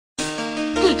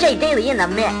DJ Daily in the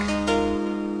mix.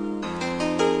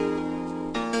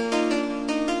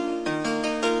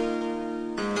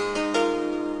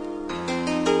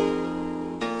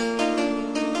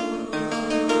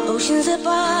 Oceans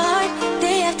apart,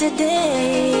 day after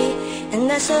day,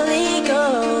 and I slowly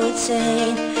go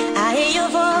insane. I hear your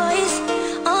voice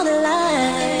on the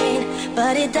line,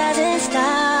 but it doesn't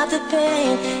stop the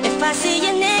pain. If I see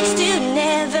you next to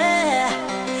never,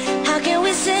 how can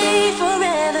we say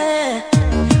forever?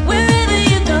 Wherever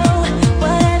you go,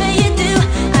 whatever you do,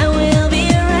 I will be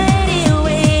right here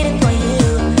waiting for you.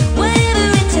 Whatever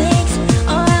it takes,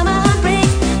 or how my heart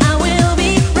breaks, I will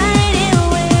be right here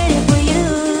waiting for you.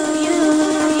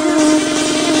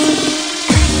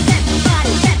 That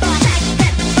body, that body,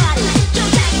 that body,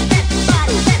 don't take that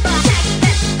body, that body,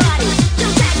 that body,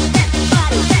 don't take that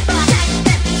body, that body,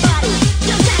 that body,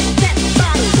 don't take that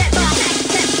body, that body,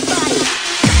 that body.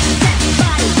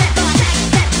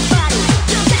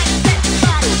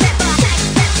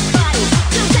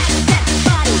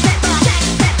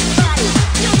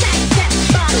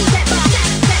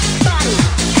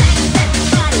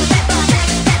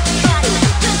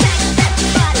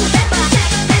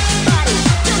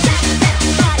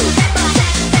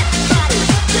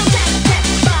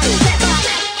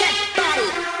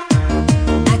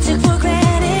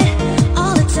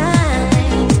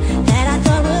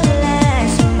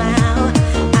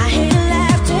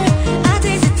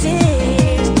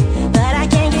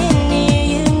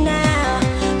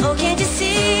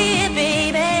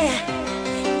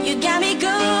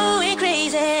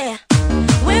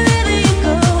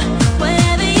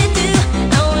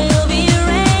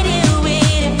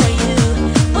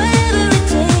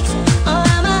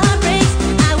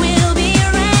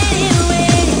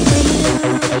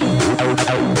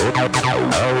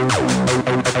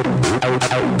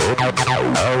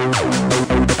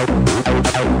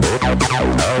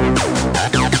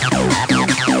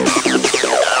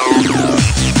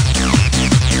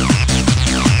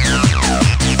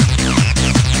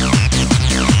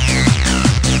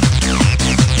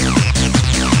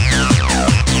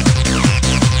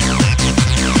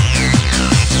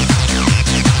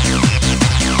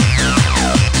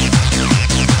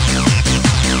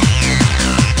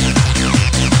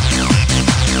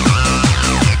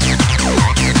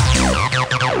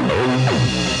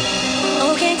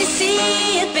 Oh, can't you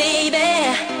see it, baby?